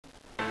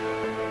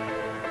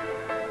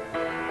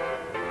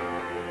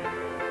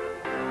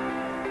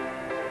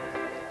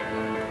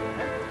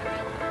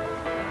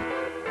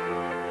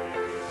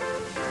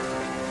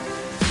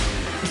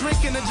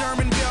drinking a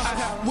German beer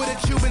with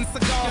a Cuban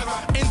cigar.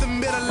 In the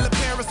middle of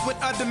Paris with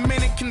a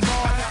Dominican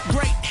bar.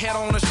 Great head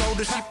on her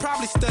shoulder, she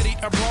probably studied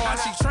abroad.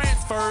 She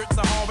transferred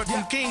to Harvard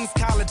from King's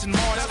College in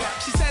March.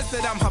 She says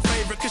that I'm her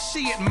favorite cause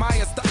she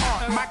admires the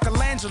art.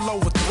 Michelangelo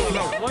with the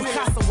flow,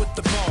 Picasso with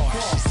the bar.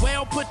 She's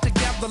well put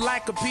together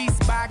like a piece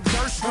by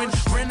Gershwin.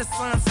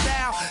 Renaissance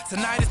style,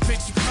 tonight is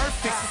picture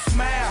perfect. So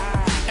smile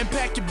and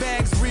pack your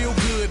bags real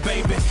good,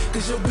 baby,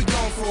 cause you'll be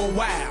gone for a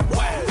while.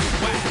 Wow,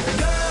 wow.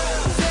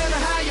 Girl, tell me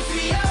how you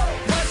feel.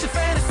 What's your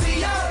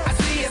fantasy? I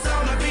see it's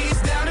on the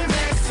beach down in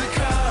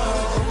Mexico.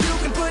 You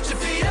can put your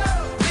feet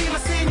up, be my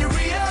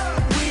senorita.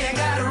 We ain't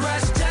gotta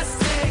rush,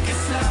 just take it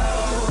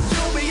slow.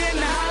 You'll be in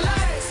the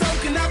highlight,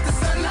 soaking up the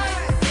sunlight.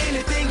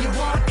 Anything you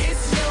want,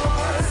 it's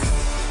yours.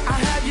 I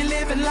have you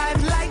living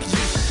life like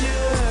you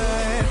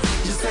should.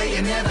 Just say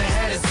you never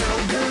had it so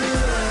good.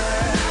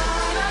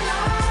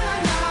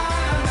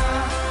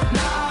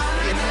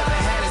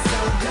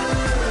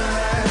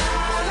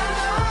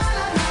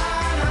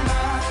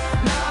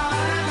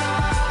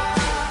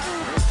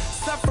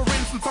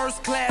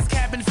 First class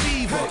cabin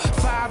fever,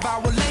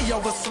 5-hour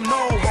layover, some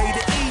Norway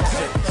to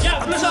Egypt.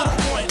 I'm to the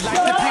point like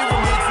the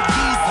pyramids of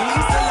Giza.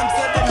 Still I'm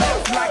to the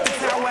left like the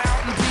tower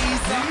out in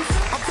Pisa.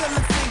 I'm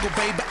feeling single,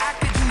 baby, I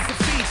could use a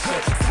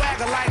feature.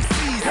 Swagger like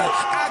Caesar,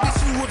 I'll get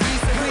you a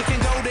visa. We can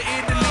go to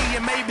Italy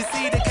and maybe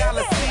see the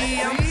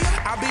Colosseum.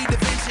 I'll be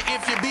Da Vinci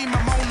if you be my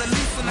Mona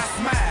Lisa and I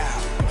smile.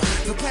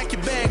 So pack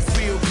your bags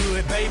real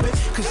good, baby,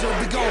 cause you'll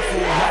be gone for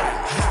a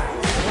while.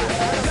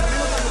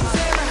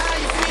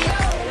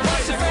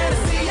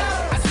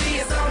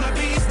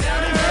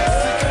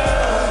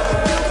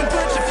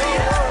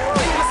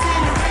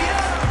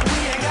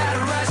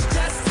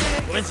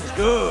 This is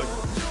good.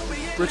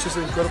 Rich is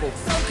incredible.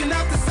 Soaking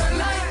up the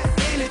sunlight,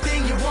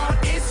 anything you want,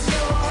 it's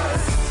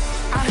yours.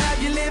 I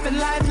have you living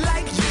life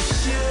like you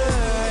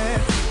should.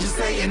 Just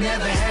say you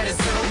never had it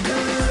so